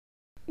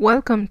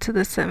Welcome to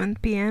the 7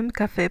 p.m.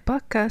 Cafe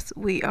Podcast.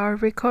 We are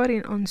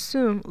recording on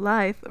Zoom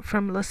live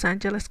from Los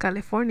Angeles,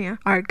 California.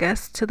 Our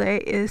guest today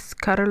is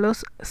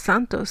Carlos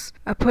Santos,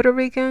 a Puerto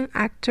Rican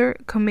actor,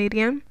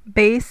 comedian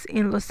based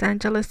in Los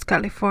Angeles,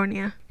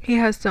 California. He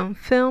has done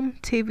film,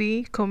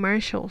 TV,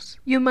 commercials.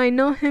 You might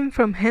know him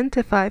from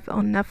Gentefied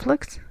on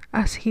Netflix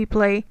as he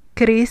played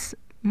Chris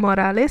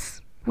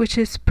Morales, which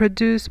is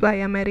produced by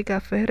America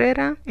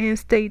Ferrera. And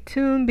stay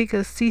tuned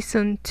because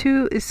season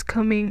 2 is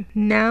coming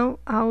now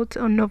out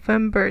on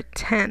November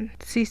 10.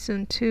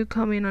 Season 2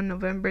 coming on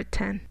November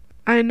 10.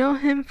 I know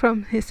him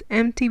from his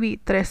MTV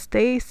Tres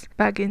Days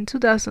back in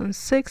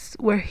 2006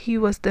 where he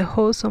was the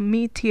host of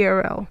Me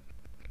TRL.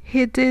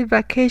 He did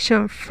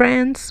Vacation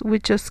Friends,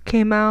 which just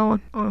came out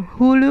on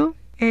Hulu,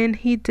 and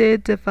he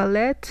did The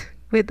Valet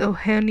with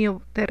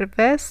Eugenio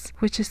Derbez,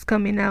 which is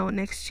coming out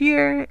next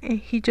year, and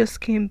he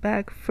just came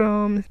back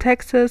from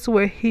Texas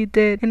where he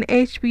did an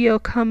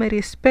HBO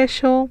comedy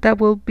special that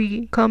will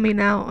be coming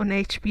out on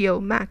HBO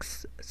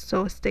Max,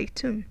 so stay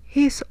tuned.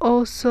 He's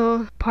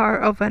also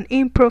part of an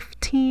improv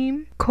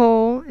team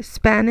called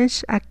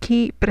Spanish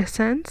Aquí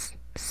Presents,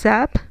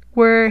 SAP,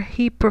 where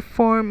he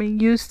performed in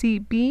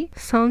UCB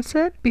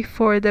Sunset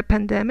before the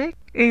pandemic,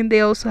 and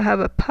they also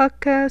have a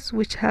podcast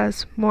which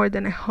has more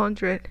than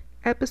 100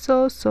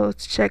 episodes, so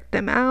check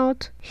them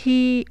out.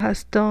 He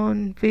has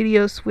done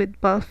videos with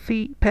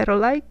Buffy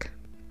Perolike.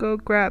 Go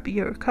grab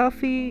your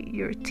coffee,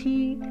 your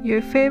tea,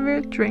 your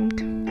favorite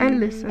drink, and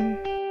listen.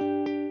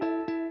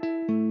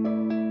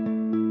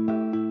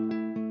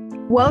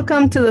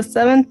 Welcome to the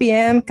 7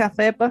 p.m.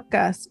 Cafe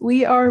Podcast.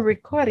 We are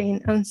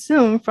recording on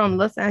Zoom from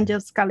Los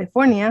Angeles,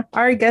 California.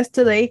 Our guest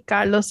today,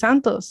 Carlos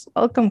Santos.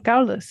 Welcome,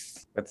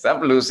 Carlos. What's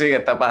up, Lucy?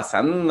 ¿Qué está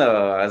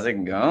pasando? How's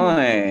it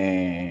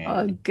going?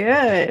 Oh,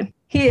 good.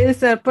 He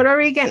is a Puerto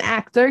Rican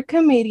actor,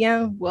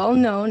 comedian, well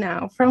known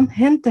now from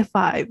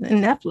Gentefied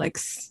and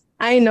Netflix.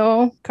 I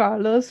know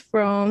Carlos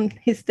from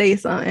his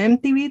days on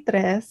MTV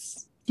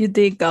Tres. You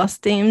did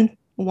Ghosting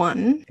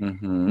 1.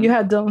 Mm-hmm. You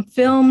had done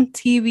film,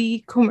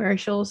 TV,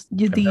 commercials.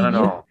 I've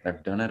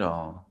done it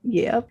all.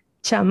 Yep.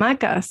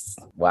 Chamacas.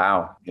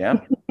 Wow.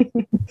 Yeah.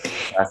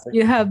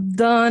 You have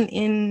done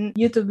in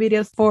YouTube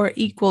videos for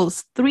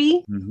Equals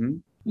 3. Mm-hmm.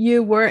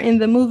 You were in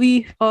the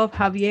movie of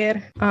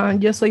Javier,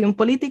 Yo Soy un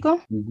Político,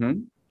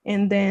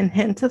 and then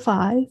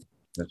Gentefied.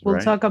 We'll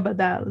talk about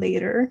that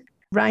later.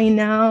 Right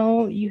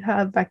now, you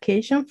have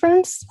Vacation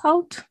Friends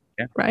out,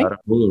 right? Out of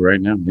Hulu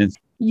right now, yes.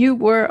 You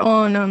were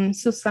on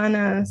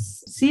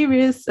Susana's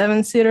series,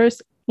 7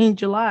 Sitters, in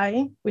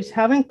July, which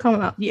haven't come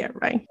out yet,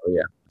 right? Oh,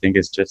 yeah. I think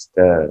it's just,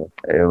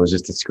 it was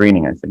just a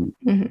screening, I think.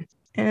 Mm-hmm.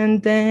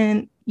 And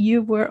then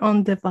you were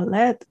on The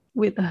Valet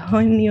with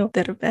Eugenio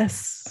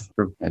Derbez.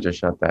 True. I just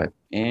shot that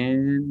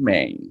in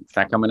May. It's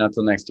not coming out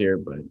till next year,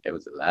 but it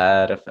was a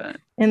lot of fun.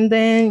 And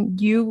then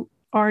you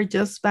are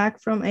just back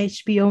from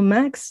HBO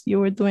Max.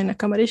 You were doing a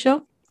comedy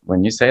show.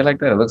 When you say it like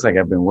that, it looks like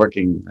I've been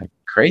working like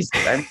crazy.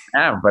 I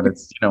have, but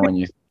it's, when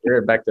you hear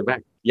it back to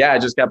back. Yeah, I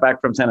just got back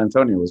from San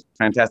Antonio. It was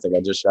fantastic. I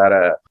just shot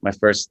my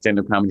first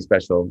stand-up comedy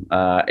special.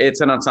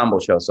 It's an ensemble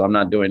show, so I'm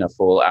not doing a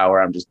full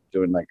hour. I'm just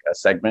doing like a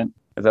segment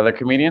with other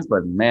comedians.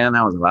 But man,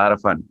 that was a lot of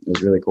fun. It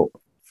was really cool.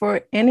 For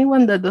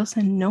anyone that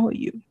doesn't know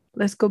you,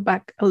 let's go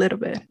back a little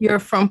bit. You're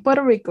from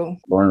Puerto Rico.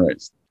 Born and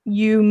raised.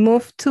 You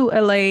moved to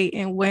LA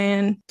and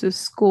went to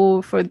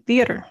school for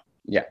theater.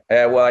 Yeah.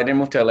 Well, I didn't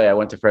move to LA. I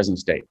went to Fresno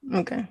State.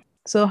 Okay.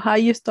 So how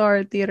you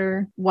started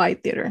theater? Why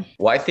theater?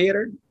 Why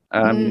theater?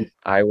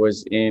 I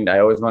always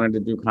wanted to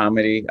do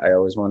comedy. I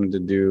always wanted to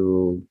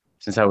do,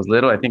 since I was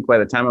little. I think by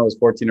the time I was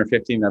 14 or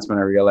 15, that's when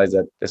I realized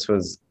that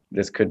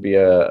this could be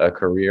a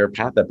career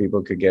path, that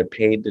people could get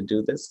paid to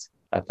do this.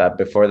 I thought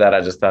before that, I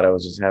just thought I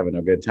was just having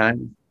a good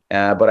time.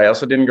 But I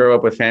also didn't grow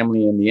up with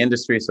family in the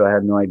industry, so I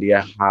had no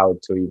idea how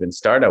to even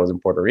start. I was in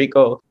Puerto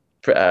Rico.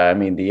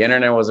 The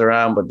internet was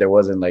around, but there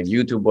wasn't like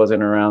YouTube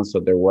wasn't around.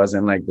 So there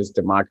wasn't like this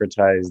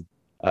democratized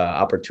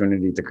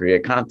opportunity to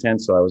create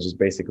content. So I was just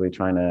basically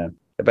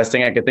the best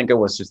thing I could think of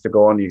was just to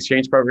go on the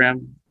exchange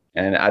program.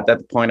 And at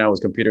that point, I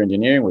was computer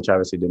engineering, which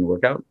obviously didn't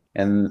work out.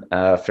 And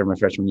after my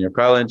freshman year of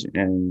college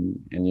and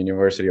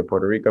University of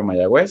Puerto Rico,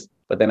 Mayagüez.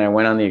 But then I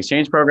went on the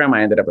exchange program.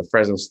 I ended up at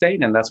Fresno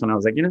State. And that's when I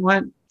was like, you know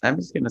what? I'm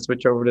just going to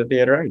switch over to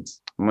theater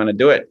arts. I'm going to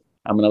do it.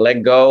 I'm going to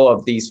let go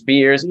of these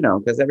fears,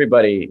 because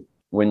everybody,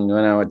 when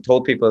I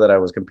told people that I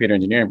was computer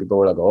engineering, people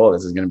were like, oh,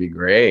 this is going to be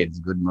great. It's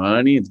good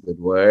money. It's good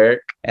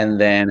work. And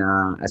then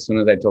as soon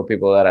as I told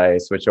people that I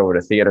switched over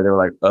to theater, they were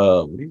like,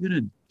 oh, what are you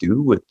going to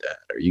do with that?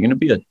 Are you going to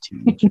be a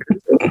teacher?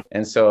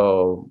 And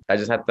so I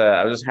was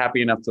just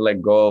happy enough to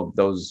let go of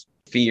those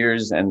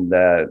fears and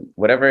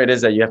whatever it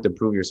is that you have to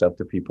prove yourself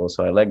to people.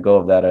 So I let go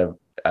of that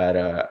at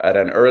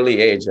an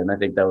early age. And I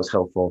think that was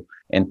helpful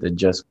into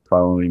just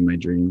following my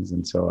dreams.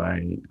 And so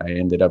I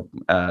ended up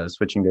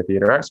switching to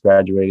theater arts,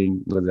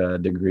 graduating with a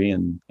degree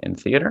in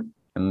theater.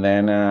 And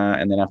then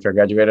after I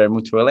graduated, I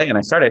moved to LA and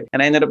I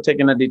ended up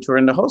taking a detour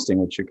into hosting,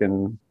 which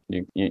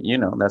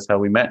that's how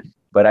we met.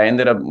 But I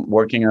ended up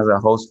working as a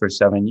host for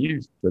 7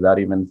 years without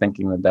even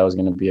thinking that was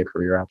going to be a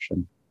career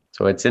option.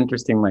 So it's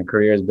interesting. My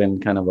career has been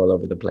kind of all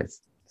over the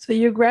place. So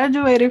you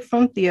graduated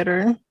from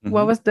theater.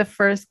 What Hmm. was the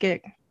first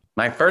gig?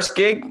 My first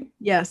gig.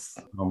 Yes.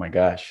 Oh my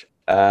gosh.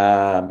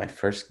 My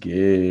first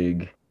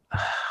gig.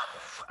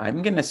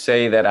 I'm gonna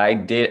say that I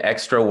did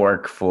extra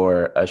work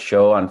for a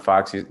show on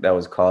Fox that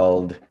was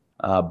called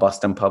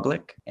Boston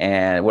Public.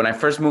 And when I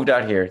first moved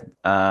out here,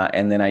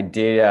 and then I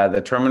did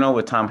The Terminal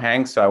with Tom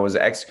Hanks. So I was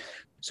ex.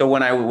 So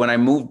when I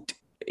moved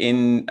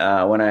in,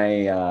 when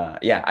I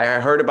yeah, I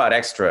heard about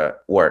extra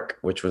work,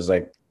 which was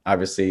like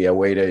obviously a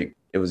way to.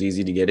 It was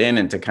easy to get in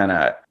and to kind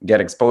of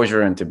get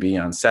exposure and to be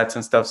on sets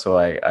and stuff. So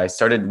I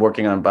started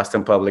working on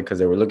Boston Public because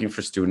they were looking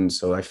for students.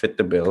 So I fit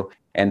the bill.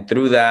 And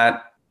through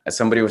that,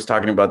 somebody was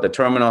talking about The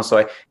Terminal.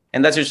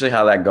 And that's usually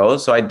how that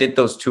goes. So I did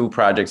those two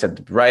projects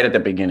right at the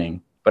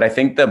beginning. But I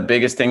think the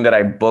biggest thing that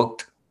I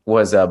booked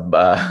was a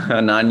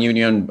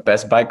non-union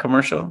Best Buy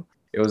commercial.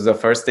 It was the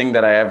first thing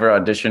that I ever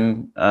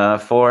auditioned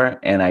for,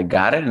 and I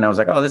got it. And I was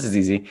like, "Oh, this is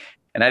easy."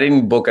 And I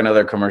didn't book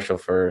another commercial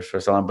for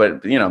so long.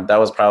 But that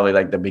was probably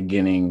like the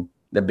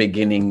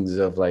beginnings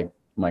of like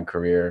my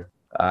career.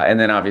 And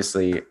then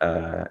obviously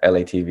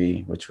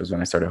LATV, which was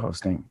when I started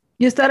hosting.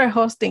 You started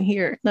hosting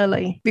here in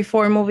LA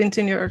before moving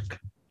to New York.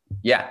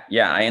 Yeah.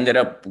 I ended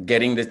up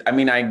getting this. I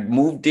mean, I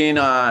moved in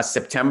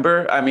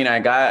September. I mean,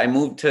 I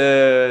moved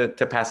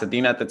to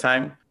Pasadena at the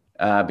time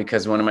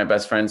because one of my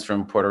best friends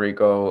from Puerto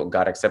Rico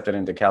got accepted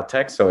into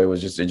Caltech. So it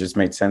just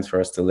made sense for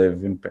us to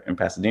live in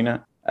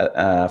Pasadena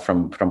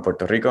from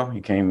Puerto Rico.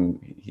 He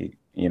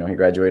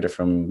graduated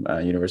from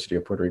University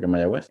of Puerto Rico,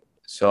 Mayagüez.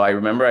 So I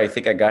remember, I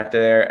think I got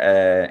there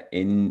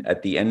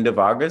at the end of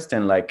August,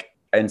 and like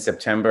in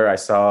September, I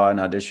saw an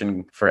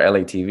audition for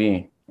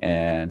LATV.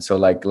 And so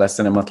like less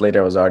than a month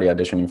later, I was already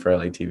auditioning for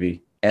LATV.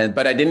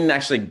 But I didn't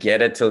actually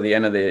get it till the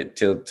end of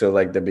till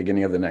like the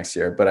beginning of the next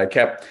year. But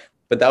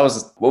that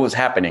was what was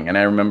happening. And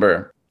I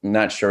remember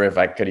not sure if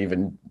I could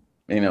even,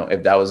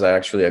 if that was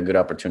actually a good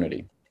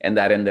opportunity. And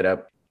that ended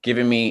up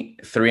giving me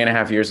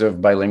 3.5 years of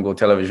bilingual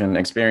television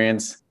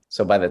experience.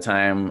 So by the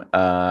time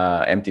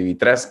MTV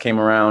Tres came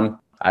around,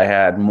 I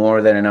had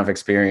more than enough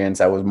experience.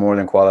 I was more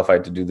than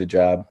qualified to do the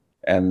job.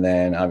 And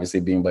then obviously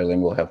being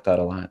bilingual helped out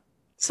a lot.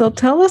 So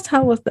tell us,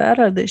 how was that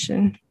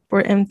audition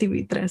for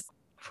MTV Tres?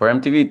 For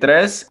MTV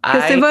Tres,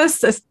 Because it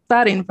was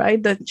starting,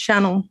 right? The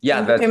channel.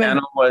 Yeah,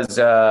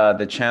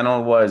 the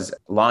channel was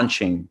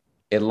launching.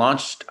 It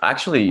launched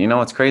actually,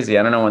 what's crazy?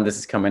 I don't know when this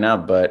is coming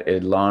out, but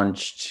it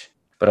launched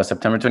but on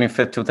September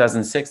 25th,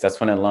 2006, that's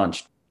when it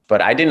launched.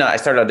 But I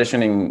started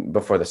auditioning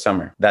before the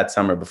summer, that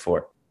summer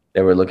before.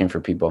 They were looking for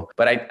people.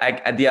 But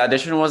the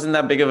audition wasn't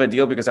that big of a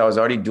deal because I was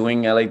already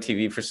doing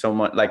LATV for so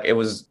much. Like it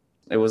was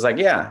like,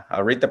 yeah,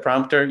 I'll read the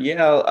prompter.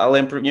 Yeah, I'll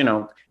improve,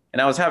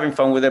 and I was having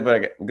fun with it.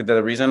 But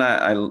the reason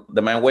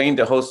my way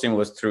into hosting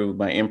was through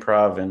my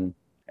improv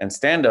and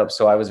stand up.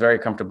 So I was very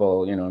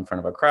comfortable, in front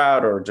of a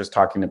crowd or just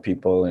talking to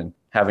people and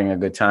having a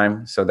good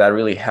time. So that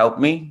really helped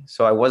me.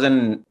 So it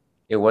wasn't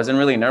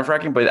really nerve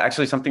wracking, but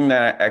actually something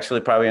that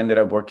actually probably ended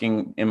up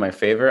working in my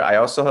favor.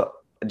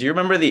 Do you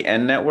remember the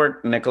N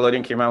Network?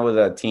 Nickelodeon came out with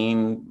a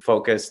teen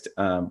focused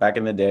back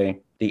in the day.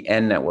 The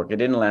N Network. It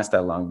didn't last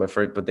that long,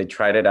 but they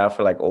tried it out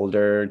for like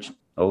older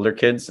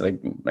kids,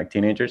 like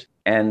teenagers,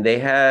 and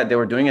they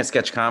were doing a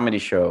sketch comedy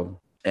show,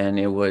 and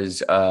it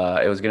was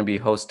going to be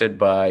hosted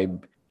by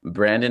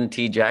Brandon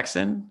T.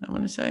 Jackson, I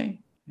want to say,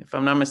 if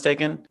I'm not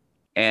mistaken.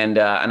 And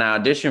I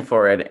auditioned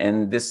for it,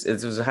 and this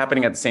was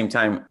happening at the same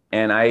time.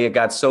 And I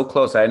got so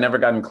close. I had never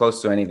gotten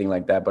close to anything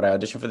like that, but I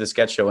auditioned for the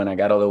sketch show, and I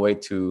got all the way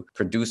to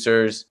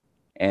producers,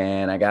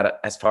 and I got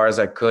as far as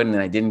I could, and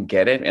I didn't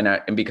get it.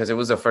 And because it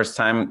was the first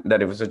time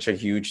that it was such a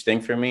huge thing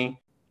for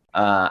me,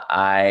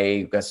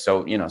 I got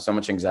so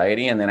much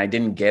anxiety, and then I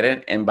didn't get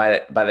it. And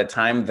by the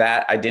time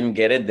that I didn't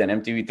get it, then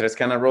MTV Tres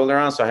kind of rolled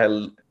around. So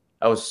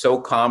I was so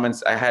calm, and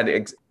I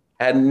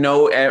had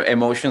no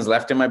emotions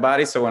left in my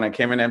body. So when I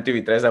came in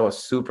MTV Tres, I was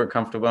super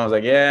comfortable. I was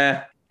like,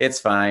 yeah, it's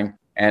fine.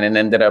 And it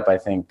ended up, I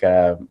think,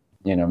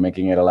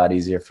 making it a lot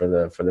easier for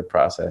the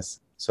process.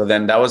 So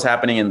then that was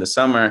happening in the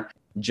summer.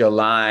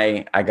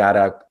 July, I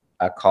got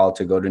a call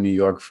to go to New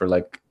York for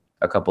like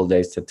a couple of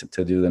days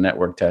to do the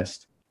network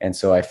test. And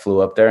so I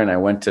flew up there and I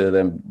went to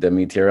the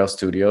Meteorial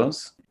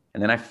Studios.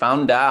 And then I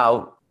found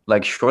out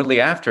like shortly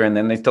after, and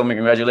then they told me,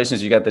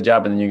 congratulations, you got the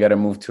job, and then you got to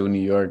move to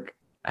New York.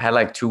 I had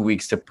like 2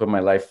 weeks to put my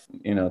life,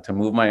 to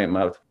move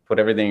put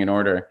everything in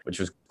order, which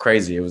was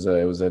crazy. It was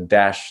a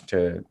dash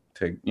to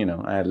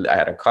I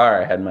had a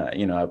car, I had my,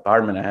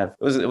 apartment. It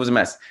was a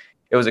mess.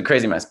 It was a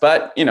crazy mess,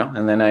 but,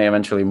 and then I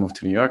eventually moved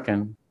to New York,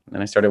 and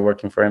then I started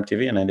working for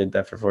MTV, and I did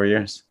that for 4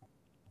 years.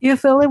 You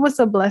feel it was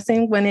a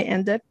blessing when it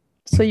ended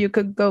so you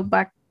could go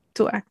back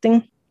to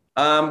acting?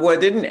 Well,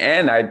 it didn't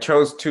end. I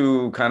chose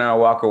to kind of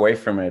walk away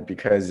from it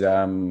because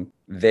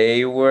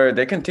they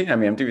continue. I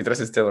mean, MTV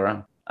Tres is still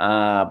around.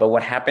 But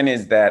what happened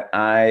is that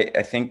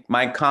I think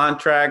my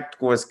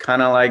contract was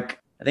kind of like,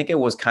 I think it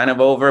was kind of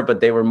over, but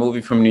they were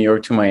moving from New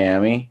York to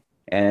Miami.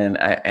 And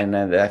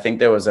I think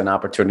there was an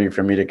opportunity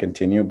for me to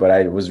continue, but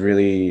I was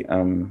really,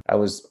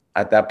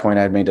 at that point,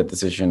 I had made a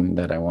decision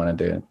that I wanted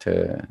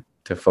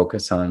to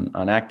focus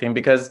on acting,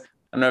 because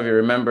I don't know if you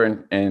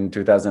remember in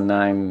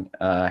 2009,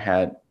 I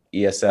had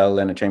ESL,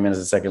 entertainment as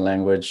a second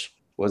language,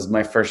 was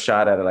my first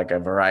shot at like a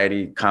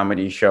variety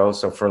comedy show.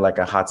 So for like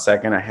a hot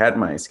second, I had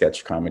my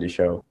sketch comedy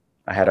show.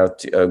 I had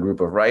a group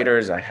of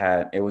writers.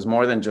 It was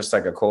more than just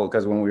like a cold,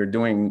 because when we were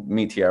doing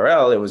Me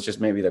TRL, it was just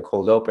maybe the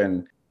cold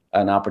open,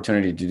 an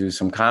opportunity to do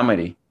some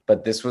comedy.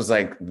 But this was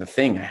like the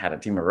thing. I had a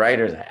team of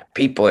writers. I had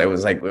people. It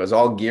was like, it was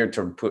all geared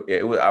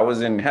to I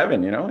was in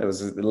heaven, It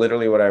was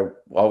literally what I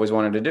always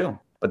wanted to do.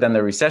 But then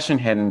the recession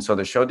hit, and so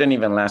the show didn't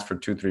even last for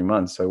 2-3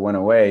 months. So it went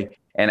away.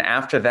 And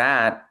after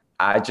that,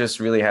 I just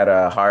really had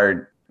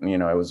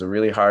it was a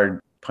really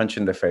hard punch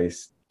in the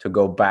face to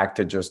go back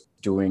to just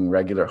doing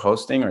regular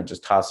hosting or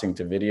just tossing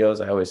to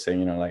videos. I always say,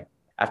 like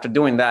after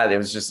doing that, it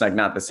was just like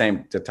not the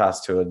same to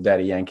toss to a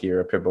Daddy Yankee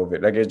or a Pitbull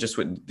video. Like it just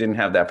didn't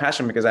have that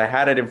passion, because I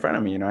had it in front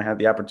of me. I had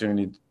the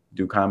opportunity to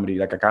do comedy,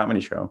 like a comedy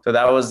show. So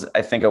that was,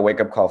 I think, a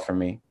wake up call for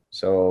me.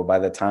 So by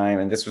the time,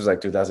 and this was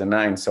like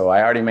 2009, so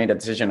I already made a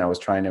decision.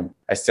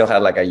 I still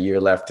had like a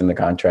year left in the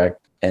contract.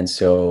 And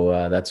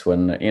so that's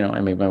when, I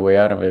made my way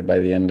out of it by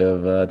the end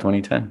of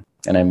 2010,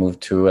 and I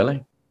moved to LA.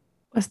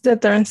 Was the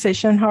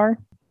transition hard?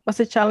 Was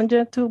it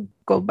challenging to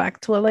go back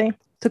to LA,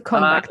 to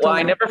come back to well, LA?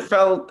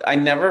 I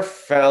never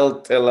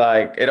felt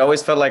like, it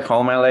always felt like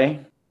home,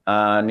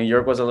 LA. New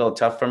York was a little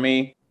tough for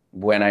me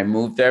when I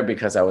moved there,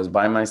 because I was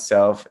by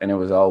myself and it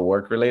was all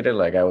work related.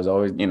 Like I was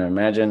always,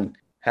 imagine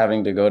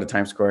having to go to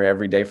Times Square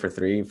every day for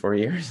 3-4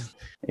 years.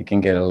 It can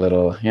get a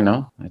little,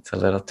 it's a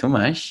little too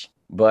much.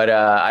 But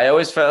I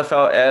always felt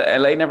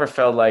LA never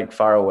felt like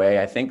far away.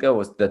 I think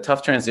the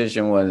tough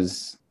transition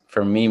was,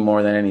 for me,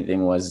 more than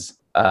anything, was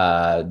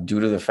due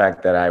to the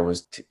fact that I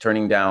was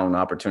turning down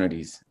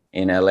opportunities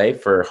in LA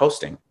for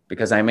hosting,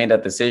 because I made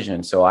that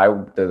decision. So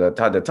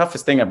the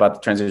toughest thing about the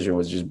transition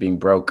was just being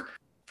broke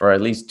for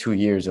at least 2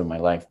 years of my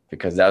life,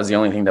 because that was the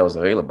only thing that was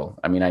available.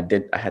 I mean, I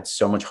had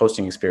so much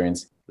hosting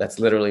experience. That's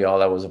literally all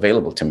that was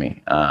available to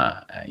me.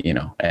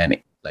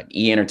 And like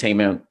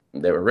E-Entertainment,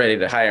 they were ready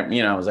to hire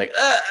me. I was like,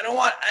 I don't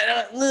want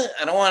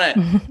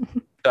it.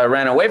 So I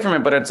ran away from it.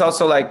 But it's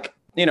also like,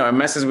 it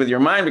messes with your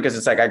mind, because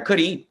it's like, I could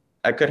eat,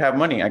 I could have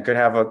money, I could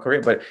have a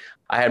career, but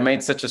I had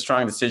made such a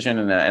strong decision,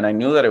 and I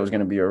knew that it was going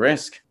to be a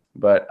risk.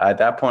 But at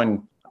that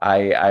point,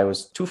 I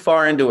was too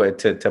far into it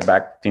to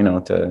back,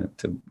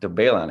 to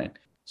bail on it.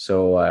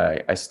 So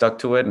I stuck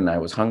to it, and I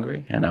was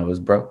hungry, and I was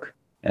broke,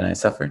 and I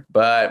suffered.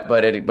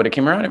 But it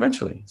came around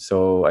eventually.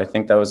 So I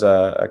think that was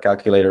a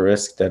calculated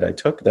risk that I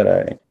took.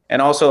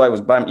 And also I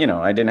was,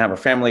 I didn't have a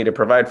family to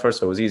provide for,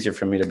 so it was easier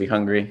for me to be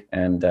hungry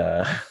and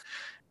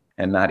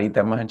not eat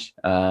that much.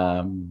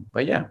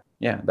 But yeah,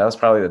 that was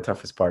probably the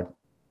toughest part.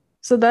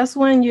 So that's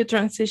when you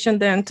transitioned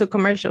then to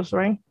commercials,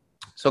 right?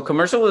 So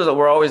commercials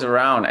were always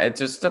around. It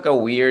just took a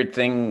weird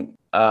thing.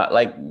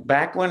 Like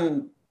back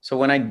when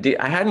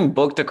I hadn't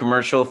booked a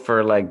commercial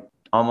for like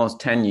almost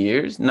 10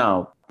 years.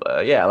 No,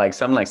 like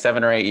something like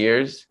 7 or 8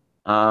 years.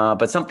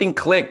 But something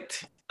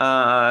clicked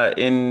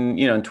in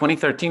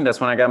 2013. That's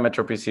when I got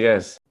Metro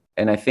PCS.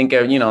 And I think, the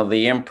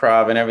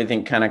improv and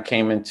everything kind of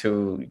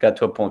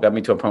got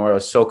me to a point where I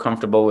was so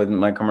comfortable with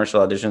my commercial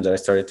auditions that I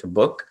started to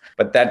book.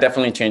 But that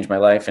definitely changed my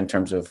life in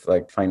terms of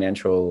like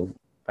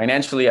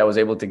financially, I was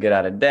able to get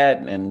out of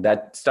debt, and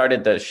that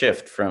started the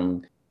shift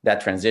from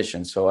that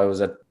transition. So I was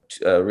a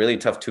really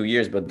tough 2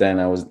 years, but then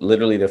I was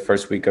literally the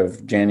first week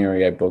of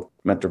January, I booked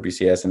Metro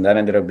PCS, and that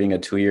ended up being a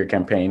 2-year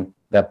campaign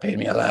that paid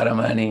me a lot of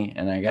money,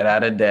 and I got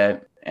out of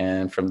debt.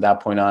 And from that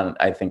point on,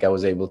 I think I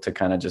was able to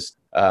kind of just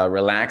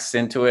relax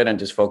into it and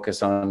just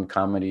focus on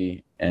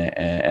comedy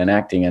and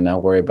acting, and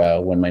not worry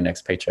about when my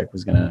next paycheck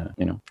was gonna,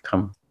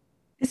 come.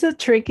 Is it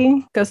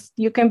tricky? Because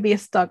you can be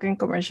stuck in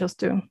commercials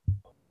too.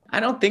 I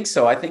don't think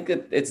so. I think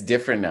it's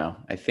different now.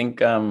 I think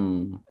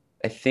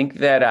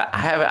that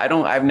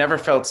I've never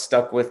felt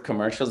stuck with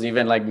commercials.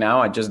 Even like now,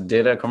 I just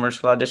did a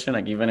commercial audition.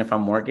 Like even if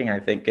I'm working, I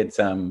think it's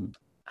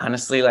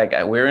honestly, like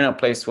we're in a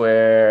place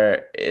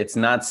where it's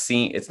not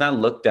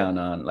looked down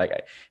on.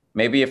 Like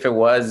maybe if it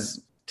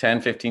was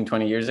 10, 15,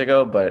 20 years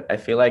ago, but I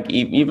feel like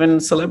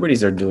even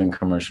celebrities are doing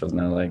commercials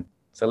now. Like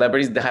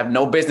celebrities that have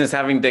no business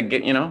having to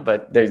get,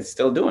 but they're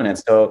still doing it.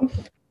 So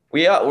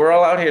we're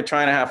all out here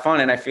trying to have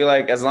fun. And I feel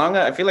like as long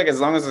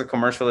as the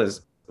commercial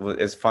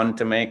is fun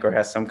to make or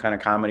has some kind of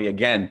comedy,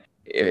 again,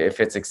 if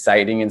it's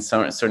exciting in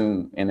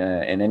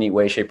in any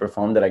way, shape or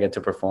form that I get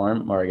to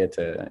perform or I get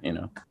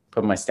to,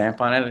 put my stamp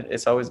on it,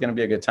 it's always going to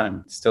be a good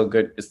time. It's still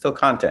good. It's still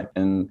content.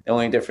 And the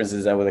only difference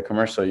is that with a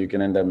commercial, you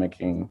can end up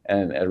making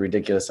a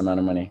ridiculous amount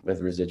of money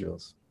with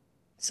residuals.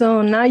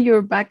 So now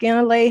you're back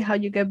in LA. How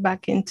you get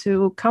back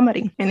into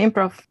comedy and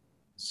improv?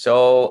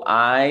 So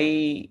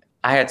I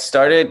had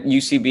started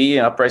UCB,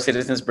 Upright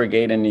Citizens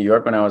Brigade in New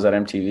York when I was at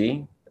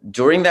MTV.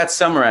 During that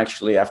summer,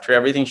 actually, after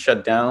everything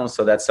shut down,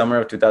 so that summer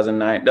of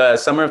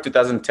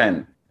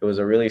 2010, it was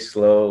a really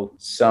slow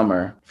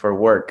summer for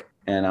work.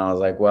 And I was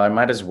like, well, I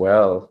might as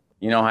well.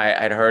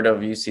 I'd heard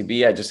of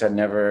UCB.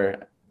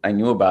 I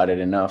knew about it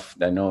enough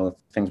that I know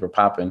things were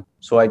popping.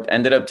 So I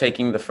ended up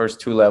taking the first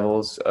 2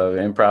 levels of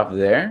improv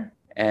there.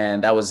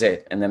 and that was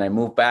it. And then I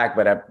moved back,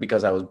 but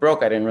because I was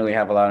broke, I didn't really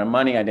have a lot of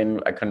money. I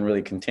couldn't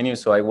really continue.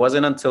 So I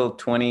wasn't until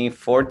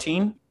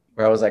 2014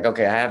 where I was like,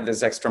 okay, I have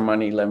this extra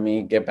money. Let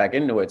me get back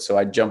into it. So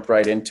I jumped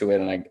right into it,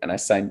 and I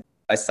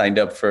signed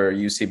up for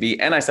UCB,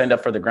 and I signed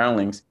up for the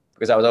Groundlings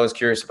because I was always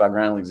curious about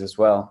Groundlings as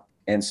well.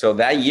 And so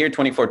that year,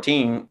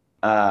 2014,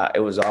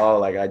 it was all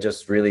like I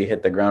just really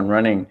hit the ground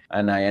running,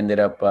 and I ended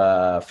up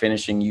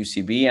finishing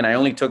UCB. And I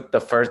only took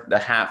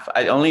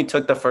I only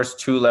took the first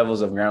two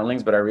levels of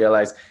Groundlings, but I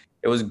realized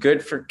it was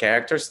good for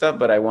character stuff,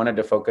 but I wanted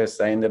to focus.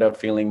 I ended up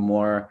feeling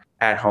more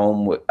at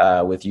home with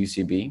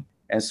UCB,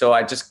 and so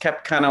I just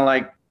kept kind of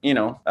like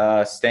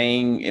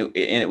staying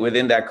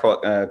within that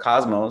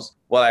cosmos.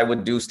 Well, I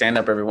would do stand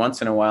up every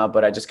once in a while,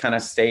 but I just kind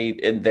of stayed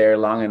in there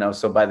long enough.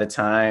 So by the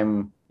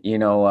time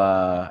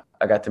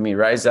I got to meet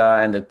Riza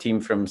and the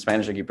team from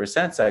Spanish Aquí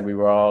Presents, like we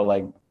were all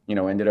like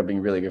ended up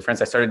being really good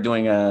friends. I started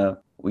doing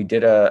we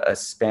did a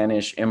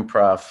Spanish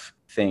improv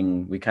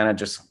thing. We kind of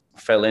just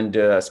fell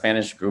into a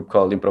Spanish group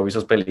called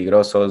Improvisos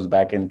Peligrosos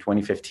back in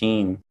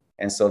 2015.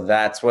 And so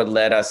that's what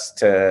led us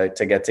to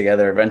get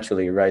together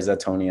eventually, Riza,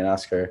 Tony, and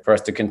Oscar, for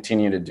us to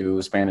continue to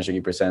do Spanish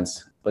Aquí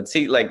Presents. But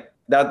see, like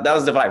that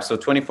was the vibe. So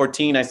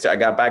 2014, I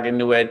got back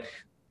into it.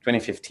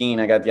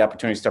 2015, I got the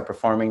opportunity to start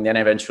performing. Then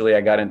eventually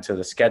I got into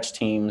the sketch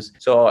teams.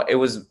 So it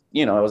was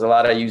a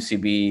lot of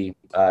UCB.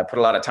 I put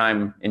a lot of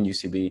time in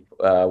UCB,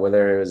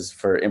 whether it was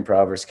for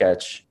improv or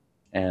sketch.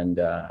 And,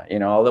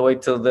 all the way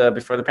till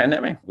before the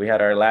pandemic. We had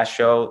our last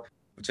show,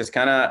 which is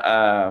kind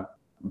of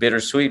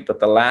bittersweet, but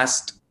the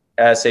last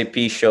SAP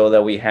show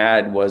that we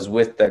had was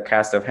with the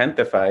cast of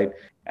Gentefied.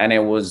 And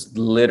it was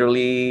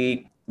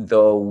literally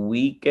the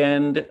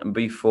weekend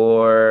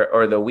before,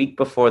 or the week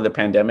before the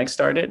pandemic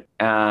started.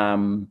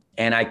 And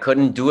I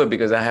couldn't do it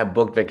because I had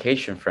booked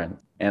vacation, friend.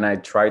 And I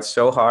tried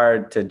so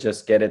hard to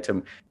just get it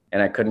to,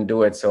 and I couldn't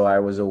do it. So I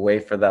was away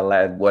for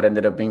what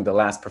ended up being the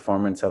last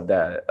performance of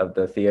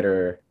the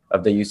theater,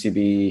 of the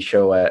UCB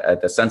show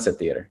at the Sunset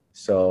Theater.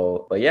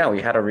 So, but yeah,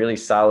 we had a really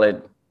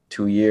solid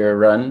 2-year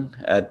run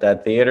at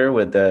that theater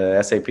with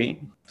the SAP.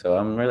 So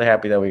I'm really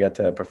happy that we got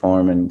to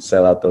perform and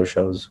sell out those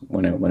shows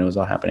when it was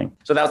all happening.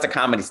 So that was the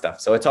comedy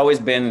stuff. So it's always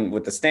been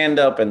with the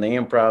stand-up and the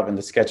improv, and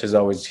the sketches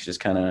always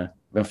just kind of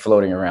been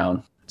floating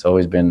around. It's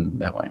always been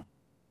that way.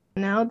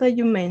 Now that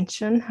you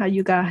mentioned how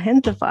you got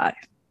Gentefied.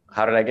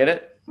 How did I get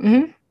it?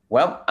 Mm-hmm.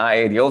 Well,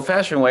 the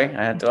old-fashioned way.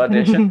 I had to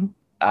audition.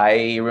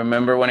 I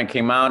remember when it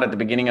came out at the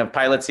beginning of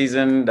pilot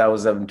season, that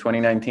was in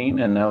 2019.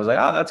 And I was like,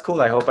 oh, that's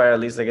cool. I hope at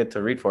least I get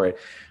to read for it.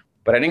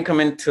 But I didn't come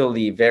in till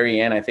the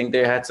very end. I think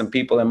they had some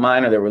people in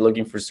mind, or they were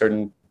looking for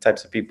certain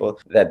types of people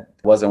that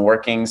wasn't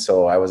working.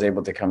 So I was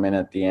able to come in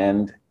at the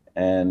end.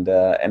 And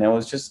it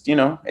was just,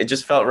 it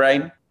just felt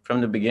right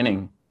from the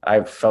beginning.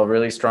 I felt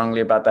really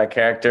strongly about that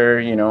character,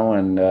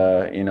 and,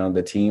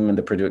 the team and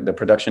the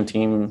production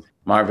team,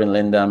 Marvin,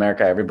 Linda,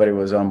 America, everybody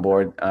was on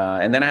board.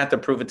 And then I had to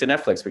prove it to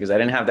Netflix because I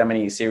didn't have that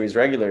many series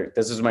regular.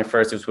 This is my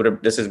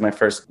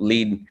first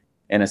lead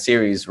in a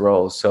series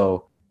role.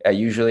 So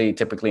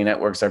typically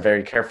networks are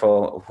very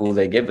careful who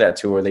they give that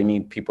to, or they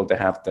need people to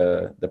have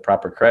the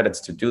proper credits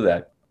to do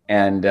that.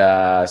 And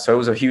so it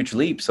was a huge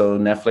leap. So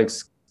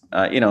Netflix,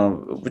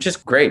 which is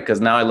great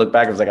because now I look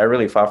back, I was like, I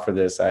really fought for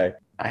this. I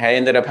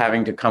ended up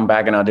having to come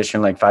back and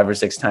audition like 5 or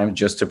 6 times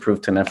just to prove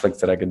to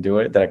Netflix that I could do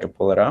it, that I could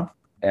pull it off.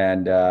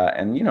 And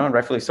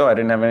rightfully so. I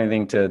didn't have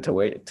anything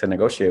to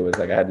negotiate with.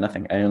 Like I had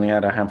nothing. I only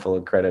had a handful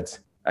of credits.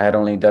 I had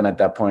only done at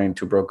that point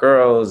Two Broke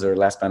Girls or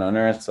Last Man on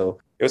Earth. So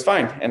it was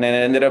fine. And then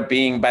it ended up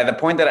being, by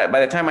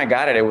the time I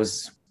got it, it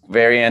was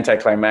very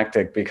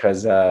anticlimactic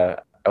because I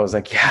was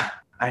like, yeah,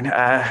 I know.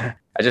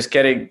 I just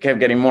kept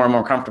getting more and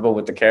more comfortable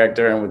with the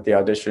character and with the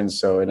auditions.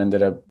 So it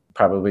ended up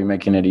probably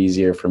making it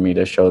easier for me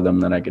to show them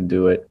that I could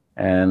do it.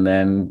 And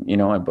then,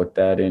 I booked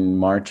that in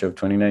March of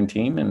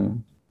 2019,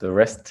 and the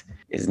rest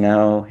is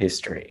now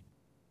history.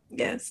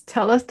 Yes.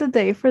 Tell us the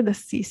day for the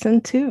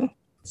season 2.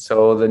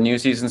 So the new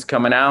season's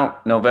coming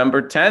out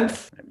November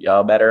 10th.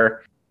 Y'all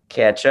better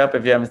catch up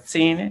if you haven't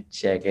seen it.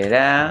 Check it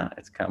out.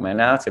 It's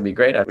coming out. It's going to be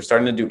great. We're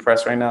starting to do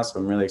press right now, so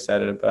I'm really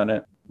excited about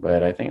it.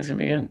 But I think it's going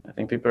to be good. I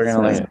think people are going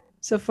to like it.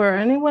 So for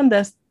anyone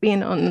that's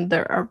been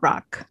under a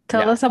rock,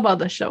 tell us about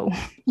the show.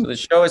 So the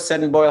show is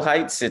set in Boyle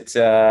Heights. It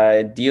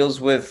deals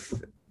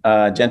with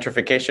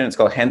gentrification. It's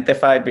called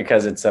Gentefied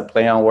because it's a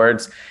play on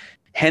words.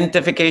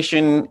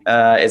 Gentrification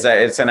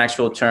it's an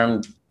actual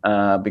term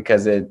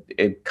because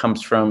it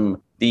comes from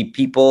the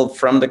people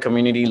from the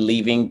community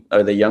leaving,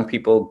 or the young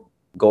people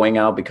going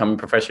out, becoming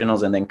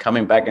professionals, and then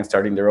coming back and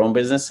starting their own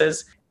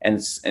businesses,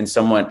 and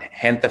somewhat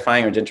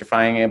gentrifying or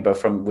gentrifying it, but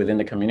from within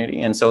the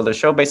community. And so the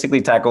show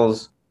basically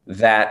tackles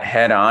that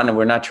head on, and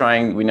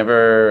we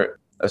never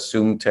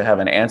assume to have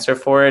an answer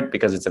for it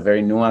because it's a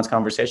very nuanced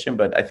conversation.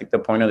 But I think the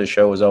point of the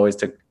show was always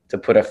to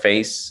put a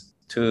face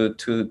to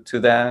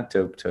that,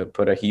 to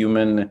put a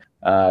human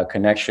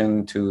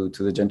connection to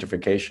the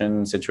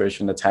gentrification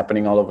situation that's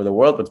happening all over the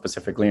world, but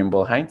specifically in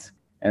Boyle Heights.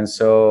 And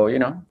so,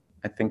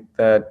 I think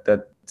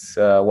that's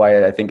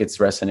why I think it's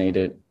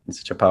resonated in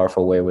such a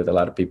powerful way with a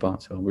lot of people.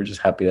 So we're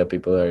just happy that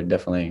people are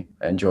definitely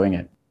enjoying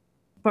it.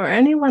 For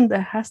anyone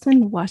that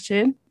hasn't watched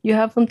it, you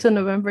have until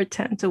November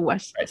 10th to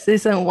watch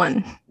season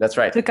 1. That's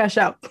right. To catch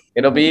up.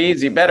 It'll be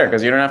easy, better,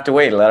 because you don't have to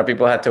wait. A lot of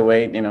people had to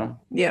wait,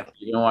 Yeah.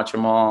 You can watch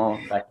them all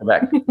back to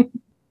back.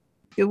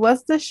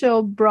 What's the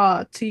show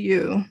brought to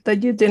you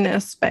that you didn't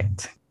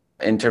expect?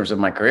 In terms of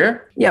my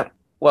career? Yep.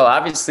 Well,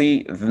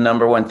 obviously, the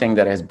number one thing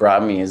that has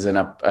brought me is an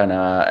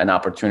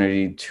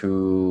opportunity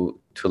to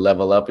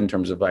level up in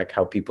terms of like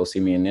how people see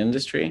me in the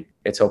industry.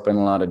 It's opened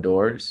a lot of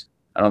doors.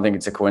 I don't think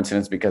it's a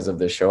coincidence because of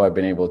the show. I've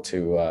been able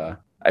to.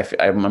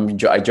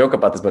 I joke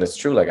about this, but it's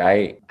true. Like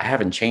I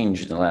haven't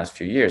changed in the last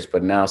few years,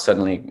 but now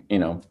suddenly,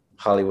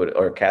 Hollywood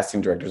or casting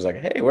directors like,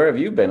 hey, where have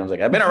you been? I was like,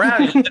 I've been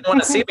around. You just didn't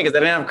want to see me because I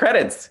didn't have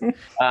credits.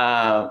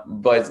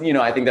 But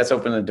I think that's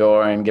opened the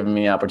door and given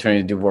me the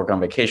opportunity to do work on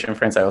Vacation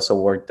Friends. I also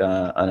worked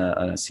on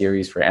a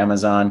series for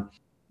Amazon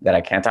that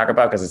I can't talk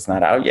about because it's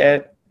not out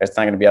yet. It's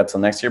not going to be out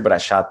till next year, but I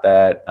shot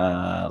that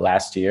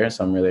last year,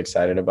 so I'm really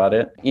excited about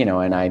it.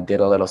 And I did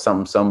a little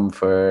something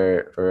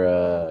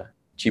for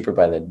Cheaper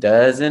by the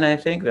Dozen, I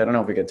think. I don't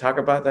know if we could talk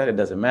about that. It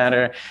doesn't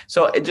matter.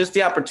 So just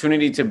the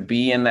opportunity to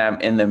be in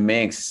the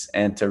mix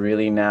and to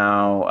really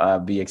now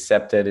be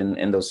accepted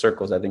in those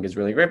circles, I think is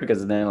really great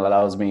because then it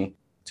allows me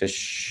to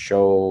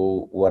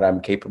show what I'm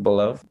capable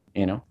of,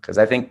 because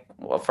I think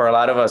for a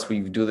lot of us, we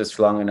do this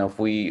long enough.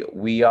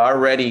 We are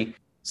ready.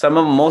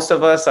 Most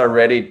of us are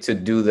ready to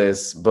do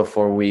this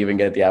before we even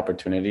get the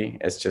opportunity.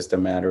 It's just a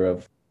matter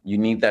of you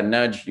need that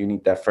nudge, you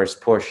need that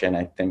first push. And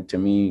I think to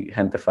me,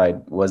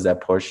 Gentefied was that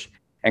push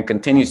and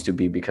continues to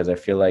be, because I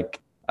feel like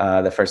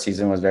the first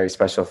season was very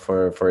special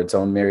for its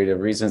own myriad of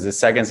reasons. The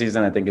second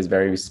season, I think, is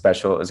very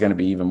special. It's going to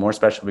be even more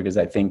special because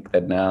I think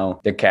that now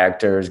the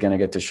character is going to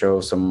get to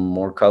show some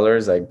more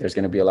colors. Like there's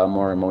going to be a lot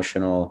more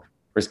emotional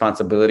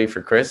responsibility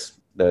for Chris,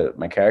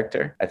 my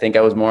character. I think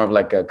I was more of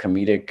like a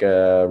comedic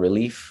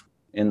relief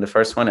in the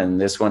first one.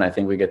 And this one, I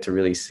think we get to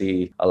really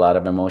see a lot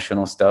of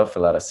emotional stuff, a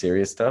lot of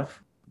serious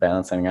stuff,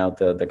 balancing out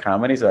the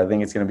comedy. So I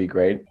think it's going to be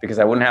great because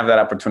I wouldn't have that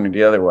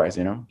opportunity otherwise,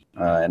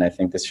 and I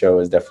think this show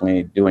is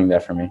definitely doing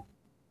that for me.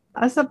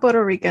 As a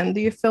Puerto Rican,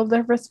 do you feel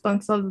the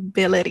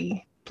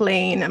responsibility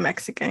playing a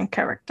Mexican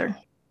character?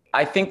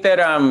 I think that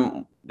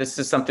this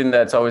is something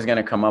that's always going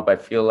to come up. I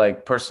feel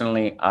like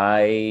personally,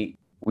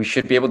 we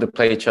should be able to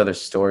play each other's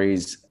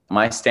stories.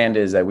 My stand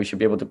is that we should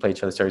be able to play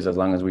each other's stories as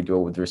long as we do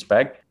it with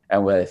respect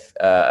and with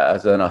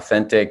as an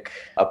authentic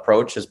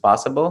approach as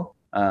possible.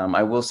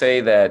 I will say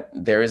that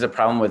there is a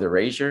problem with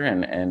erasure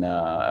and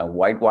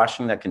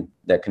whitewashing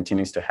that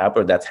continues to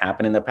happen, or that's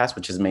happened in the past,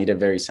 which has made it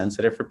very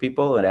sensitive for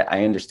people. And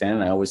I understand.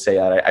 And I always say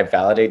I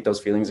validate those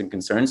feelings and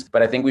concerns.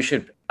 But I think we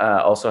should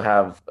also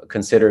have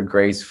considered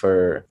grace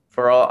for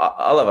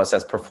all of us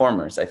as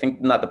performers. I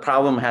think the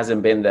problem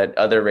hasn't been that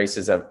other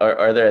races or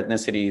other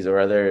ethnicities or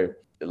other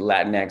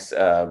Latinx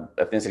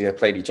ethnicity have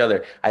played each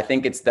other. I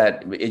think it's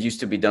that it used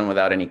to be done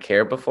without any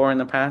care before in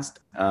the past,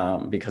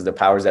 because the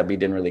powers that be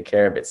didn't really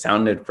care if it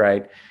sounded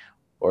right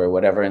or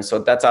whatever. And so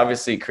that's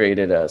obviously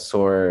created a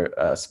sore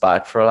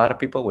spot for a lot of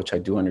people, which I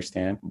do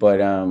understand.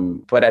 But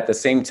at the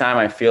same time,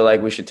 I feel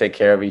like we should take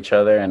care of each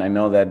other. And I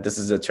know that this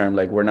is a term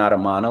like we're not a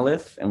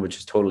monolith, and which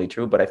is totally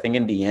true. But I think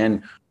in the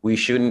end, we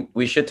should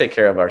take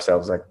care of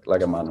ourselves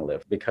like a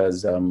monolith,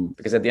 because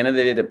at the end of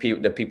the day,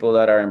 the people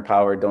that are in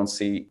power don't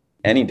see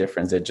any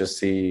difference. They just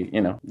see,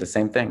 the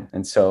same thing.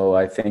 And so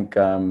I think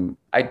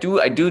I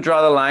do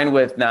draw the line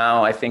with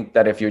now. I think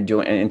that if you're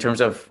doing in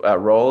terms of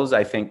roles,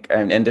 I think,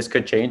 and this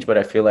could change, but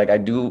I feel like I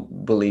do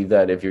believe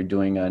that if you're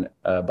doing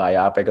a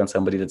biopic on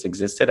somebody that's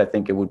existed, I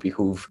think it would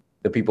behoove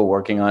the people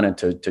working on it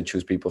to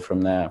choose people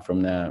from that.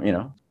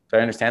 So I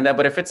understand that.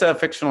 But if it's a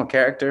fictional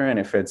character and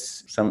if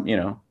it's some,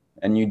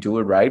 and you do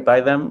it right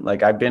by them,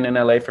 like I've been in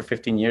LA for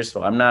 15 years,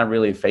 so I'm not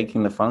really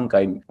faking the funk.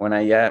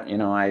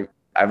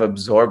 I've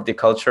absorbed the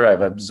culture.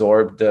 I've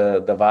absorbed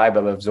the vibe.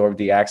 I've absorbed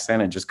the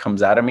accent. It just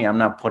comes out of me. I'm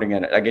not putting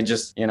it like it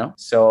just,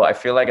 So I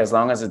feel like as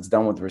long as it's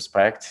done with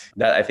respect,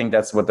 that I think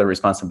that's what the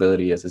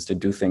responsibility is to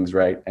do things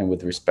right and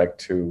with respect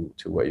to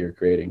what you're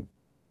creating.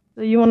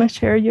 So you want to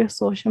share your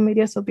social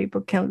media so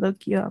people can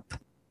look you up?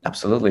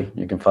 Absolutely.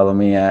 You can follow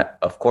me at,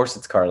 of course,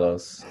 it's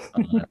Carlos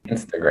on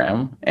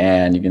Instagram,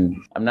 and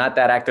I'm not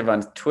that active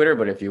on Twitter,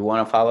 but if you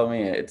want to follow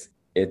me,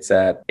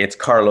 it's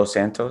Carlos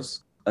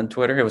Santos. On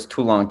Twitter. It was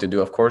too long to do,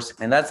 of course.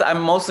 And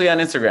I'm mostly on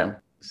Instagram.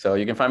 So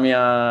you can find me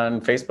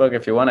on Facebook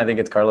if you want. I think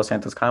it's Carlos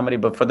Santos Comedy.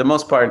 But for the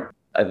most part,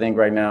 I think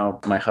right now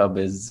my hub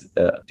is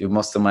do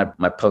most of my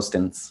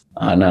postings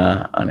on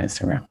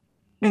Instagram.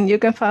 And you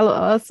can follow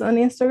us on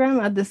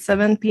Instagram at the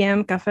 7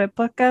 p.m. Cafe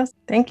Podcast.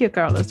 Thank you,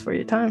 Carlos, for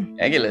your time.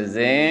 Thank you,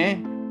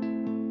 Lizzie.